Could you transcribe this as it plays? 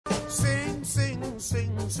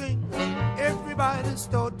sing, sing. Everybody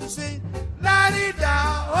start to sing.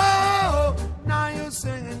 La-dee-da, oh, now you're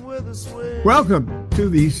singing with a swing. Welcome to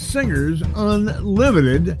the Singers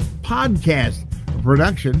Unlimited podcast, a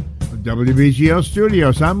production of WBGO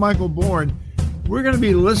Studios. I'm Michael Bourne. We're going to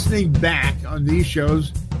be listening back on these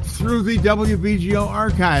shows through the WBGO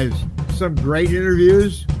archives. Some great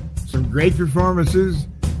interviews, some great performances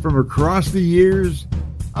from across the years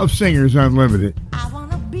of Singers Unlimited. I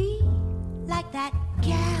want to be like that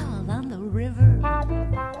gal on the river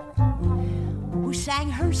who sang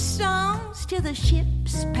her songs to the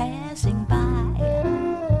ships passing by.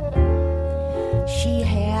 She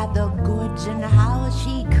had the goods and how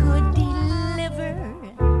she could deliver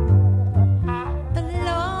the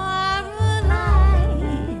Lorelei.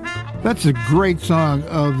 That's a great song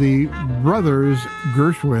of the brothers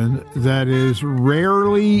Gershwin that is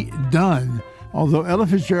rarely done. Although Ella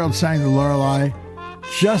Fitzgerald sang the Lorelei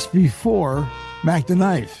just before Mac the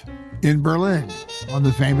Knife in Berlin on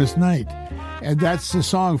the famous night. And that's the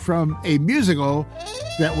song from a musical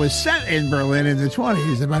that was set in Berlin in the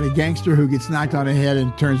 20s about a gangster who gets knocked on the head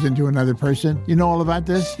and turns into another person. You know all about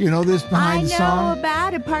this? You know this behind the song? I know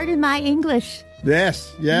about it. Pardon my English.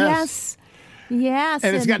 Yes. Yes.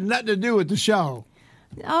 And it's got nothing to do with the show.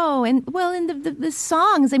 Oh, and well, in the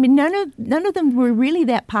songs, I mean, none of them were really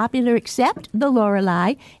that popular except the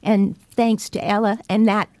Lorelei, and thanks to Ella, and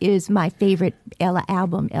that is my favorite Ella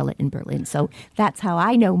album, Ella in Berlin. So that's how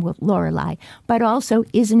I know Lorelei. But also,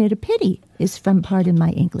 Isn't It a Pity is from Pardon My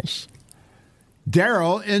English.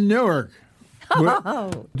 Daryl in Newark.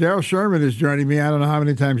 Oh. Daryl Sherman is joining me. I don't know how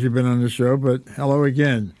many times you've been on the show, but hello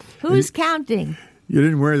again. Who's counting? You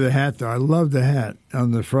didn't wear the hat, though. I love the hat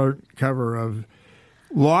on the front cover of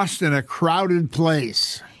Lost in a Crowded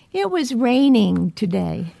Place. It was raining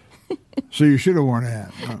today. So you should have worn a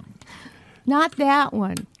hat. Oh. Not that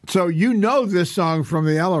one. So you know this song from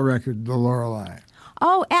the Ella record, the Lorelei.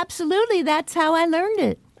 Oh, absolutely. That's how I learned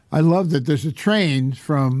it. I love that there's a train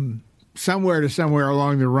from somewhere to somewhere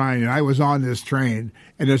along the Rhine, and I was on this train,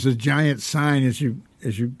 and there's a giant sign as you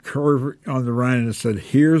curve on the Rhine, and it said,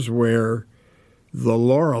 "Here's where the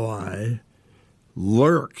Lorelei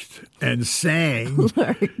lurked and sang."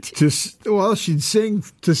 She'd sing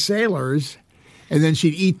to sailors and then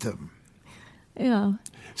she'd eat them. Yeah.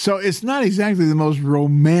 So it's not exactly the most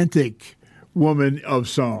romantic woman of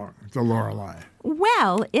song, the Lorelei.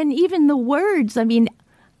 Well, and even the words, I mean,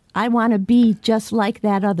 I want to be just like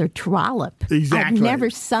that other trollop. Exactly. I've never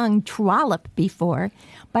sung trollop before,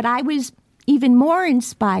 but I was even more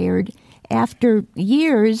inspired after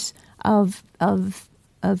years of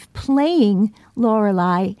playing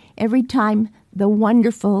Lorelei every time the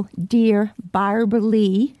wonderful, dear Barbara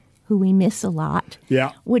Lee, who we miss a lot,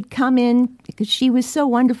 would come in, because she was so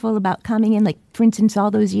wonderful about coming in. Like, for instance, all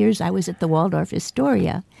those years I was at the Waldorf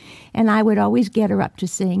Astoria, and I would always get her up to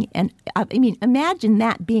sing. And, I mean, imagine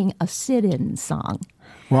that being a sit-in song.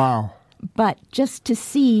 Wow. But just to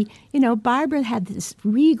see, Barbara had this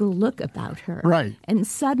regal look about her. Right. And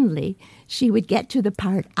suddenly she would get to the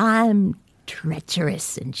part, I'm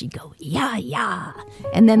treacherous, and she'd go, yeah, yeah.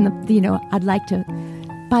 And then, I'd like to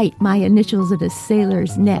bite my initials at a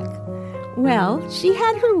sailor's neck. Well, she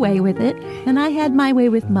had her way with it, and I had my way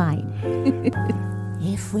with mine.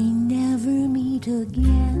 If we never meet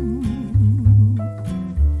again,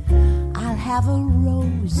 I'll have a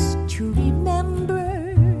rose to remember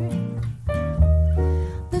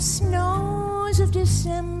the snows of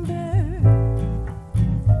December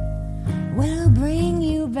will bring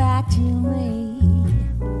you back to me.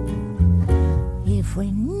 If we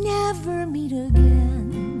never meet again.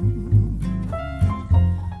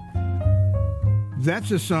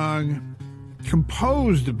 That's a song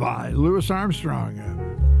composed by Louis Armstrong.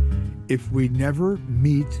 If We Never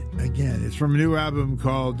Meet Again. It's from a new album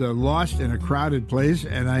called Lost in a Crowded Place,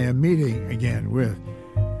 and I am meeting again with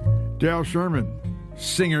Daryl Sherman,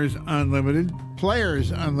 Singers Unlimited,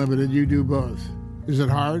 Players Unlimited. You do both. Is it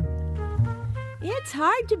hard? It's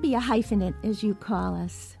hard to be a hyphenate, as you call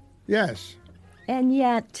us. Yes. And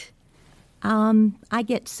yet, I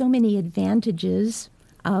get so many advantages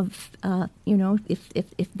of,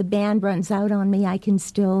 if the band runs out on me, I can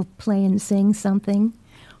still play and sing something,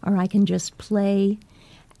 or I can just play.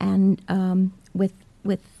 And with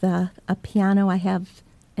a piano, I have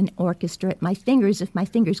an orchestra at my fingers. If my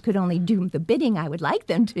fingers could only do the bidding I would like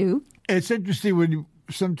them to. It's interesting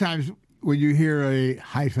sometimes when you hear a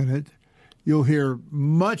hyphenate, you'll hear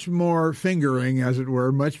much more fingering, as it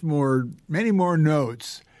were, many more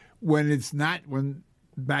notes when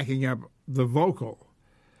backing up the vocal.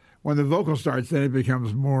 When the vocal starts, then it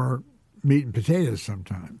becomes more meat and potatoes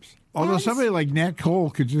sometimes. Although somebody like Nat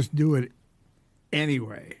Cole could just do it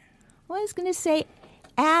anyway? Well, I was going to say,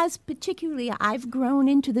 as particularly I've grown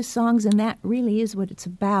into the songs, and that really is what it's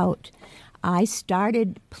about. I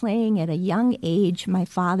started playing at a young age. My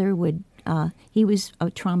father he was a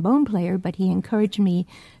trombone player, but he encouraged me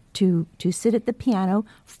to sit at the piano,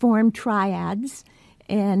 form triads,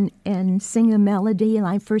 and sing a melody. And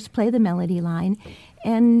I first play the melody line.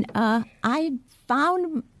 And I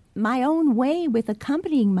found my own way with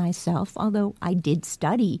accompanying myself, although I did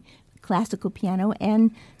study classical piano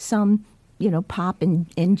and some, pop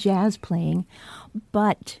and jazz playing.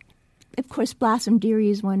 But, of course, Blossom Dearie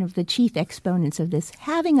is one of the chief exponents of this,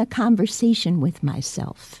 having a conversation with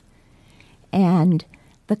myself. And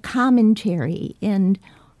the commentary and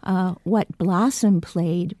what Blossom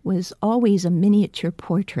played was always a miniature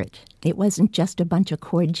portrait. It wasn't just a bunch of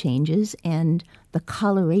chord changes, and the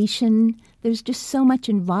coloration, there's just so much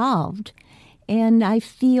involved. And I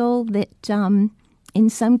feel that in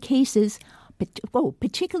some cases,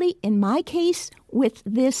 particularly in my case, with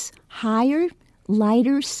this higher,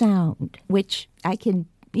 lighter sound, which I can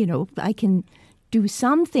do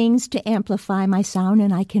some things to amplify my sound,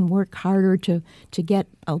 and I can work harder to get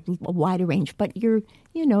a wider range. But your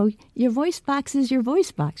voice box is your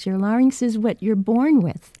voice box. Your larynx is what you're born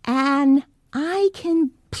with. And I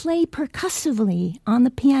can play percussively on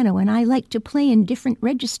the piano, and I like to play in different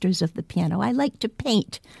registers of the piano. I like to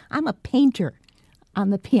paint. I'm a painter on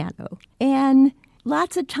the piano. And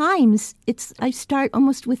lots of times I start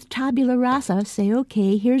almost with tabula rasa, say,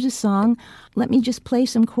 okay, here's a song. Let me just play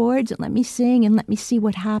some chords and let me sing and let me see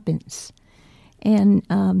what happens. And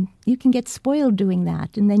you can get spoiled doing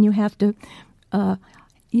that. And then you have to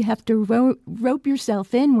rope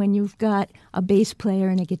yourself in when you've got a bass player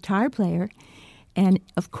and a guitar player. And,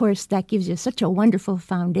 of course, that gives you such a wonderful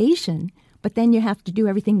foundation. But then you have to do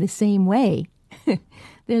everything the same way.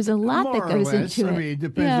 There's a lot More that goes into it. I mean, it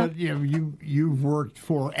depends. Yeah. You've worked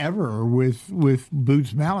forever with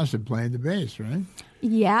Boots Mallison playing the bass, right?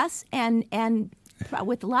 Yes, and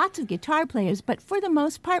with lots of guitar players, but for the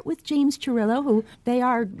most part with James Chirillo, who they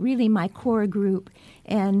are really my core group,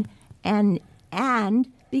 and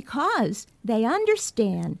because they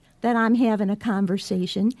understand that I'm having a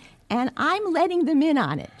conversation and I'm letting them in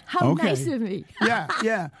on it. How nice of me. Yeah. How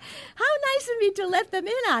nice of me to let them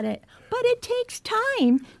in on it. But it takes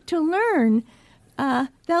time to learn.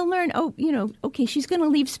 They'll learn, okay, she's going to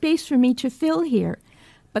leave space for me to fill here.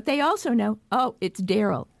 But they also know, it's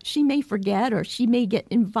Daryl. She may forget or she may get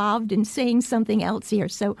involved in saying something else here.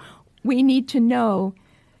 So we need to know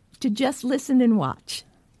to just listen and watch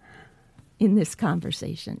in this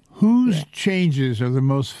conversation. Whose changes are the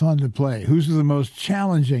most fun to play? Whose are the most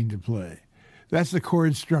challenging to play? That's the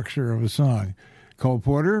chord structure of a song. Cole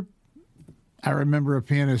Porter, I remember a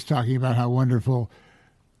pianist talking about how wonderful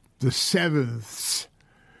the sevenths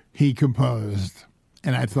he composed.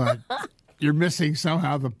 And I thought, you're missing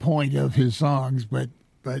somehow the point of his songs, but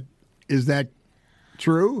is that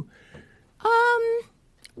true?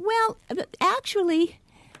 Well, actually,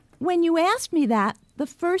 when you asked me that, the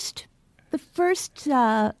first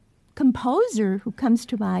composer who comes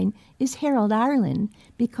to mind is Harold Arlen,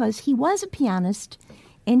 because he was a pianist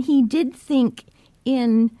and he did think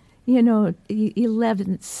in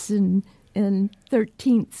 11ths and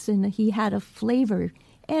 13ths, and he had a flavor.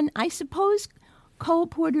 And I suppose Cole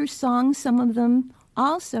Porter's songs, some of them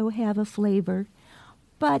also have a flavor,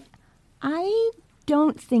 but I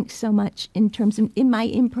don't think so much in terms of in my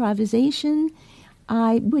improvisation.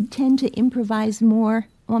 I would tend to improvise more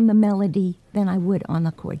on the melody than I would on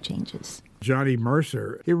the chord changes. Johnny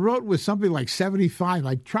Mercer, he wrote with something like 75,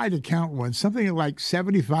 I tried to count one, something like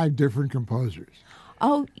 75 different composers.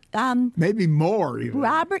 Oh, maybe more even.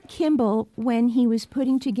 Robert Kimball, when he was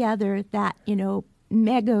putting together that,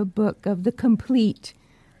 mega book of the complete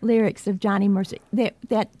lyrics of Johnny Mercer,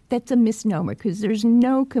 that's a misnomer because there's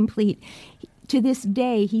no complete. To this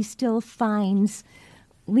day, he still finds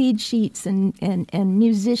lead sheets and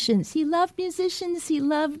musicians. He loved musicians. He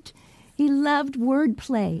loved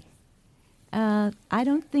wordplay. I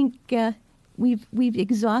don't think we've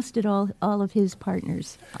exhausted all of his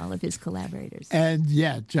partners, all of his collaborators. And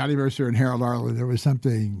Johnny Mercer and Harold Arlen, there was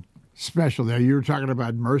something special there. You were talking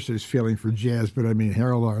about Mercer's feeling for jazz, but I mean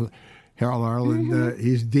Harold Arlen,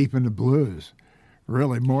 he's deep in the blues,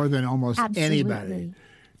 really more than almost anybody.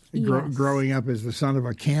 Yes. Growing up as the son of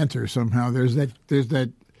a cantor, somehow there's that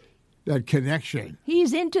connection.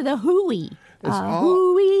 He's into the hooey.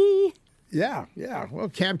 Hooey. Yeah. Well,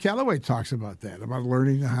 Cab Calloway talks about that, about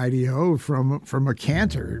learning the Heidi-Ho from a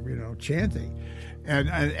cantor, chanting.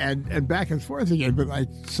 And back and forth again, but like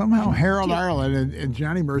somehow Harold Arlen and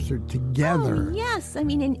Johnny Mercer together. Oh, yes, I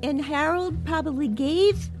mean, and Harold probably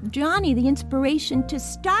gave Johnny the inspiration to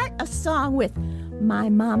start a song with "My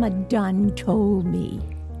Mama Done Told Me."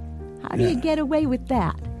 How do you get away with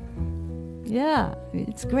that? Yeah,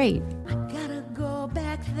 it's great. I gotta go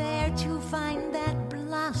back there to find that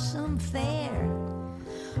blossom fair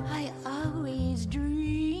I always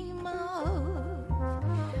dream of.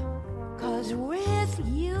 'Cause with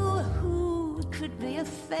you, who could be a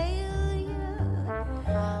failure?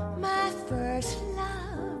 My first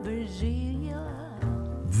love is you.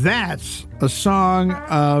 That's a song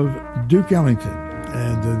of Duke Ellington,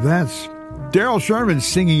 and that's Daryl Sherman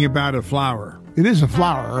singing about a flower. It is a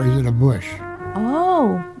flower, or is it a bush?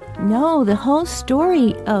 Oh, no, the whole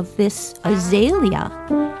story of this azalea.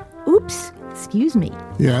 Oops, excuse me.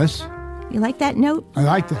 Yes. You like that note? I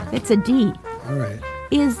like that. It's a D. All right.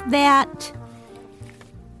 Is that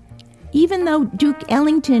even though Duke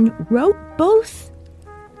Ellington wrote both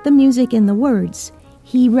the music and the words,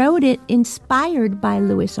 he wrote it inspired by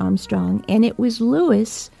Louis Armstrong, and it was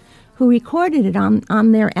Louis who recorded it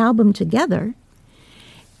on their album together.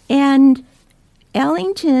 And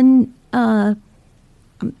Ellington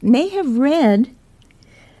may have read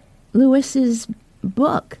Louis's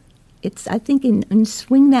book. It's, I think, in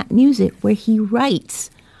Swing That Music, where he writes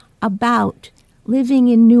about living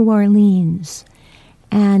in New Orleans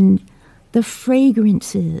and the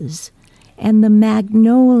fragrances and the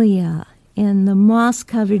magnolia and the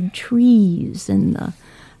moss-covered trees and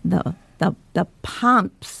the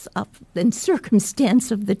pomps and circumstance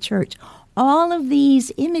of the church. All of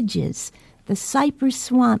these images, the cypress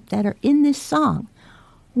swamp that are in this song,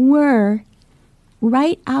 were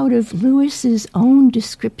right out of Louis's own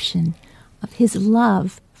description of his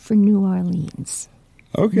love for New Orleans.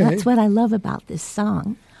 Okay. That's what I love about this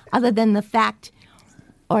song, other than the fact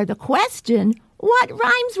or the question, what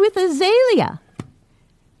rhymes with azalea?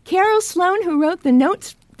 Carol Sloan, who wrote the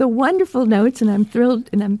notes, the wonderful notes, and I'm thrilled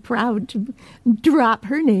and I'm proud to drop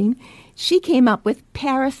her name, she came up with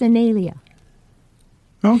paraphernalia.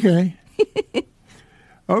 Okay.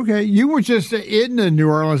 Okay, you were just in New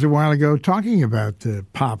Orleans a while ago talking about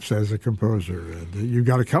Pops as a composer. You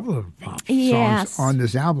got a couple of Pops songs on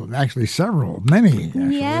this album, actually several, many,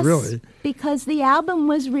 actually, yes, really. Because the album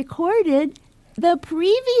was recorded the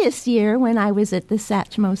previous year when I was at the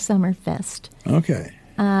Satchmo Summerfest. Okay.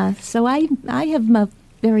 So I have a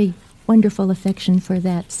very wonderful affection for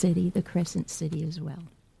that city, the Crescent City as well.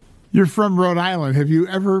 You're from Rhode Island. Have you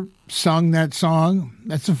ever sung that song?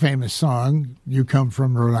 That's a famous song. You come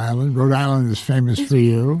from Rhode Island. Rhode Island is famous for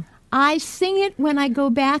you. I sing it when I go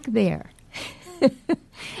back there.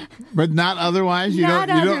 But not otherwise? You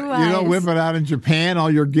Otherwise. You don't whip it out in Japan, all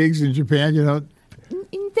your gigs in Japan, you don't?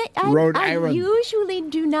 Rhode Island. I usually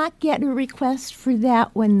do not get a request for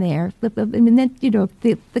that one there. I mean,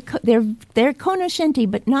 they're conoscenti,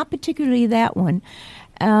 but not particularly that one.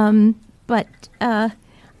 But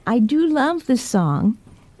I do love the song.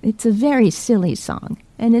 It's a very silly song,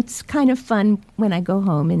 and it's kind of fun when I go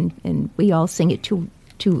home and we all sing it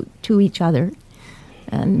to each other.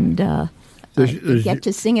 And I get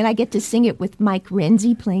to sing it. I get to sing it with Mike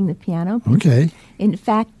Renzi playing the piano. Okay. In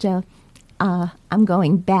fact, I'm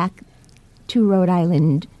going back to Rhode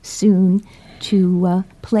Island soon to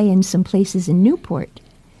play in some places in Newport.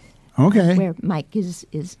 Okay. Where Mike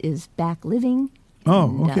is back living.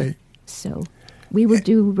 Oh, okay. So we will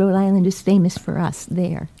do Rhode Island is famous for us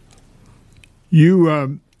there.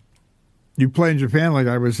 You play in Japan, like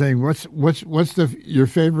I was saying. What's your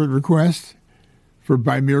favorite request for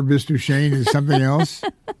By Mir Bist Du Shane is something else,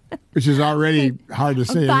 which is already hard to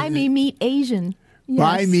say. Buy me meet Asian. Yes.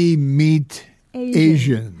 Buy me meet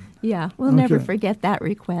Asian. Yeah, we'll never forget that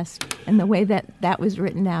request and the way that was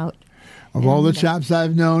written out. Of all the chops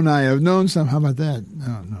I've known, I have known some. How about that?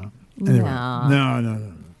 No. Anyway,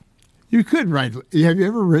 no. You could write. Have you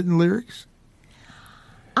ever written lyrics?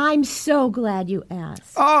 I'm so glad you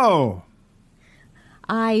asked. Oh.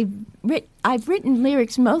 I've written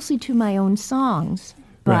lyrics mostly to my own songs,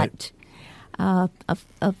 but a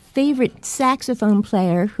favorite saxophone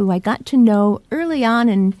player who I got to know early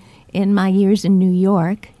on in my years in New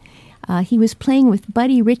York, he was playing with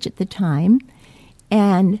Buddy Rich at the time,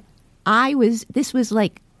 and this was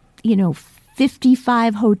like,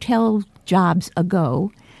 55 hotel jobs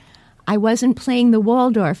ago. I wasn't playing the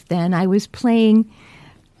Waldorf then. I was playing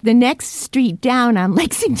the next street down on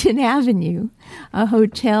Lexington Avenue, a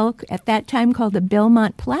hotel at that time called the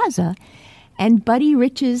Belmont Plaza. and Buddy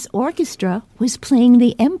Rich's orchestra was playing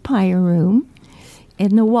the Empire Room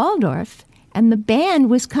in the Waldorf, and the band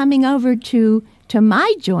was coming over to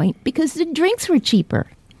my joint because the drinks were cheaper.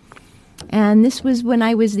 And this was when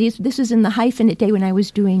this was in the hyphenate day when I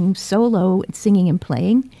was doing solo singing and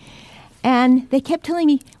playing. And they kept telling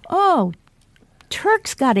me, oh,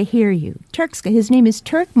 Turk's got to hear you. His name is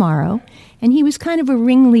Turk Morrow, and he was kind of a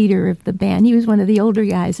ringleader of the band. He was one of the older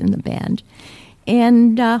guys in the band.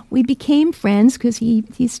 And we became friends because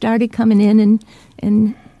he started coming in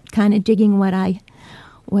and kind of digging what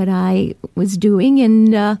I was doing.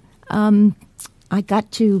 And I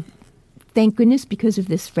got to, thank goodness, because of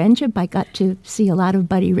this friendship, I got to see a lot of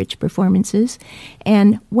Buddy Rich performances.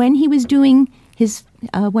 And when he was doing his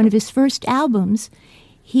one of his first albums,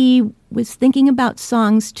 he was thinking about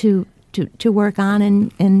songs to work on,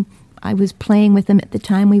 and I was playing with him at the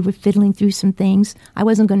time. We were fiddling through some things. I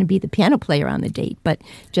wasn't going to be the piano player on the date, but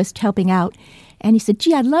just helping out. And he said,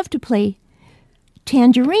 gee, I'd love to play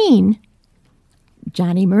Tangerine,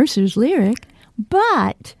 Johnny Mercer's lyric,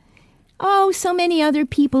 but, so many other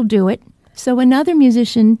people do it. So another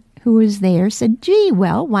musician who was there said, gee,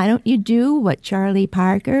 well, why don't you do what Charlie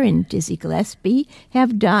Parker and Dizzy Gillespie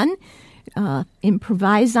have done?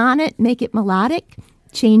 Improvise on it, make it melodic,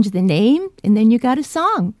 change the name, and then you got a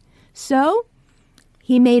song. So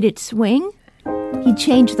he made it swing. He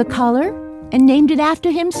changed the color and named it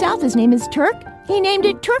after himself. His name is Turk. He named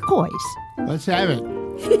it Turquoise. Let's have it.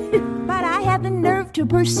 But I had the nerve to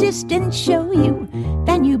persist and show you.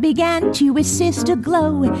 Then you began to assist a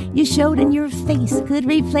glow. You showed in your face could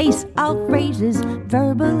replace all phrases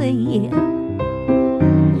verbally.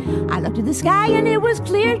 I looked at the sky and it was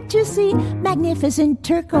clear to see magnificent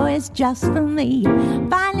turquoise just for me.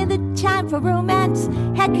 Finally the time for romance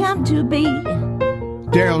had come to be.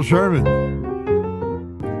 Daryl Sherman.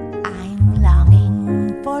 I'm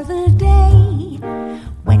longing for the day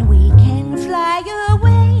when we can fly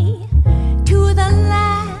away to the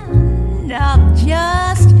land of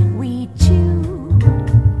just we two.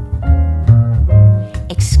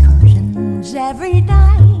 Excursions every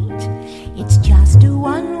night. It's just a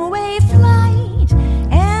one-way flight,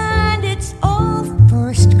 and it's all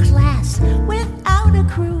first class without a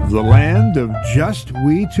crew. The land of just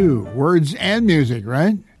we two. Words and music,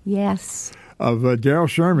 right? Yes. Of Daryl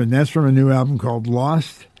Sherman. That's from a new album called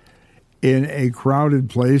Lost in a Crowded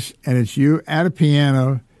Place, and it's you at a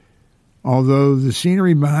piano, although the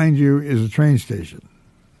scenery behind you is a train station.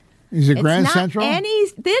 Is it Grand Central?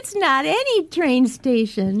 It's not any train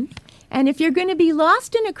station. And if you're going to be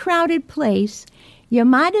lost in a crowded place, you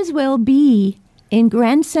might as well be in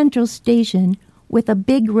Grand Central Station with a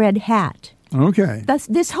big red hat. Okay.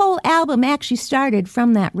 This whole album actually started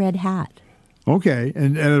from that red hat. Okay,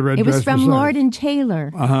 and a red dress. It was from besides. Lord &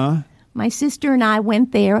 Taylor. Uh-huh. My sister and I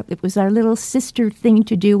went there. It was our little sister thing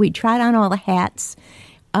to do. We tried on all the hats.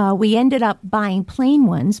 We ended up buying plain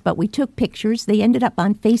ones, but we took pictures. They ended up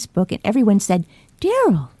on Facebook, and everyone said,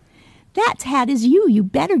 Daryl, that hat is you. You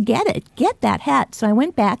better get it. Get that hat. So I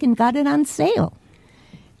went back and got it on sale.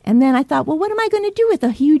 And then I thought, well, what am I going to do with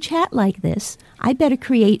a huge hat like this? I better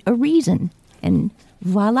create a reason. And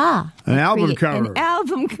voila. An album cover. An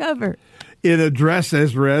album cover. In a dress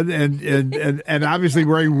as red and obviously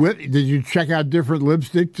wearing witty. Did you check out different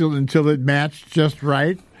lipstick until it matched just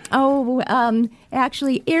right? Oh,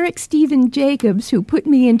 actually, Eric Stephen Jacobs, who put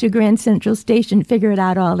me into Grand Central Station, figured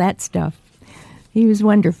out all that stuff. He was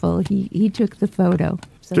wonderful. He took the photo.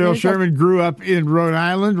 So Daryl Sherman grew up in Rhode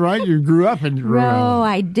Island, right? You grew up in Rhode Island. Oh,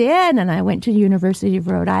 I did, and I went to the University of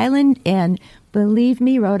Rhode Island, and believe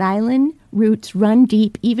me, Rhode Island roots run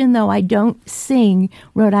deep. Even though I don't sing,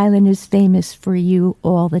 Rhode Island is famous for you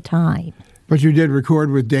all the time. But you did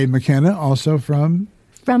record with Dave McKenna, also from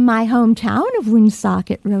my hometown of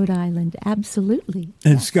Woonsocket, Rhode Island. Absolutely.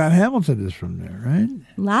 And yes. Scott Hamilton is from there, right?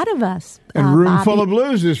 A lot of us. And Room Bobby, Full of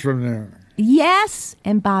Blues is from there. Yes,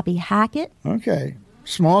 and Bobby Hackett. Okay.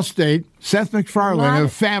 Small state. Seth MacFarlane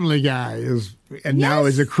of Family Guy now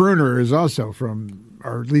is a crooner, is also from,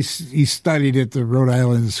 or at least he studied at the Rhode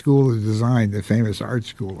Island School of Design, the famous art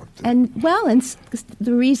school up there. And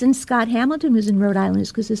the reason Scott Hamilton was in Rhode Island is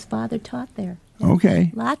because his father taught there.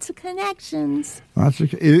 Okay. Lots of connections.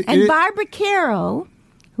 And Barbara Carroll,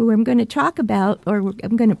 who I'm going to talk about, or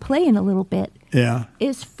I'm going to play in a little bit,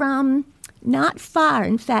 is from not far.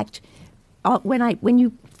 In fact, when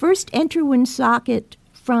you first enter Woonsocket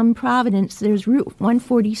from Providence, there's Route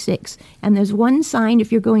 146, and there's one sign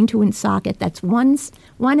if you're going to Woonsocket. That's one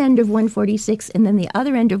end of 146, and then the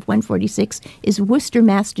other end of 146 is Worcester,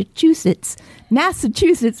 Massachusetts,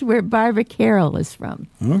 where Barbara Carroll is from.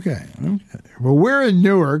 Okay. Well, we're in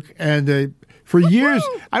Newark, and For years,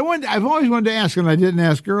 I've always wanted to ask, and I didn't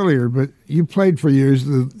ask earlier, but you played for years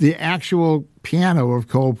the actual piano of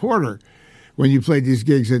Cole Porter when you played these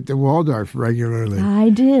gigs at the Waldorf regularly. I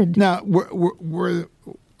did. Now, were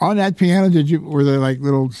on that piano, were there like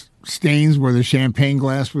little stains where the champagne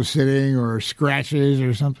glass was sitting, or scratches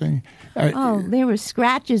or something? Oh, there were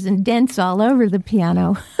scratches and dents all over the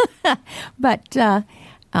piano, but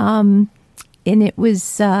and it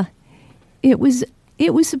was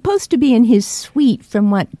supposed to be in his suite from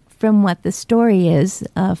what the story is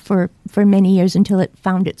for many years, until it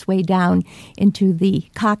found its way down into the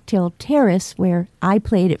cocktail terrace where I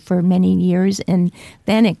played it for many years, and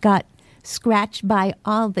then it got scratched by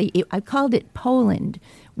I called it Poland,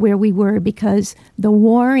 where we were, because the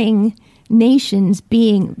warring nations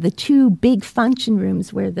being the two big function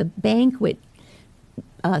rooms where the banquet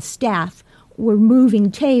staff were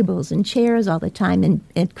moving tables and chairs all the time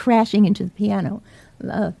and crashing into the piano.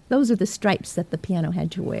 Those are the stripes that the piano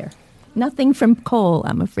had to wear. Nothing from Cole,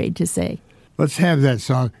 I'm afraid to say. Let's have that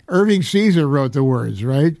song. Irving Caesar wrote the words,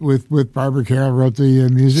 right? With Barbara Carroll wrote the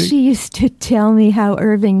music. She used to tell me how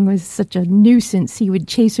Irving was such a nuisance. He would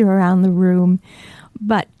chase her around the room.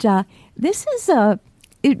 But this is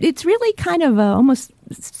it's really kind of almost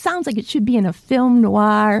sounds like it should be in a film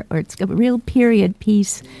noir, or it's a real period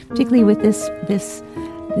piece, particularly with this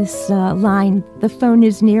line, "The phone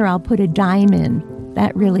is near, I'll put a dime in."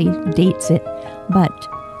 That really dates it. But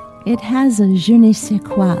it has a je ne sais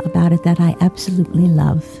quoi about it that I absolutely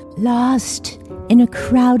love. Lost in a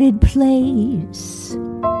crowded place,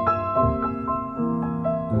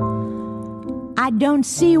 I don't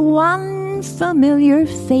see one familiar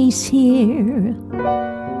face here.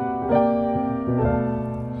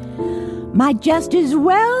 Might just as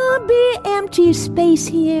well be empty space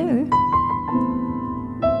here.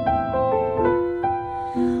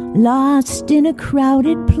 Lost in a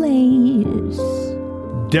crowded place.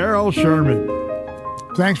 Daryl Sherman.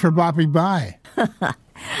 Thanks for bopping by.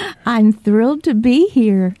 I'm thrilled to be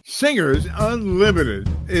here. Singers Unlimited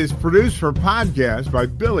is produced for podcast by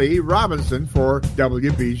Billy Robinson for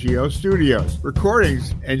WBGO Studios.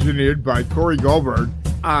 Recordings engineered by Corey Goldberg.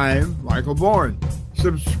 I'm Michael Bourne.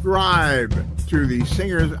 Subscribe to the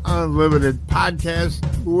Singers Unlimited podcast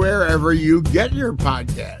wherever you get your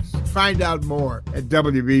podcasts. Find out more at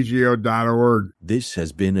WBGO.org. This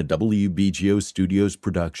has been a WBGO Studios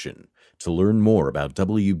production. To learn more about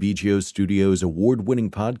WBGO Studios'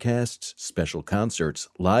 award-winning podcasts, special concerts,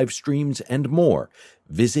 live streams, and more,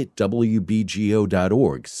 visit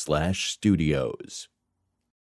WBGO.org/studios.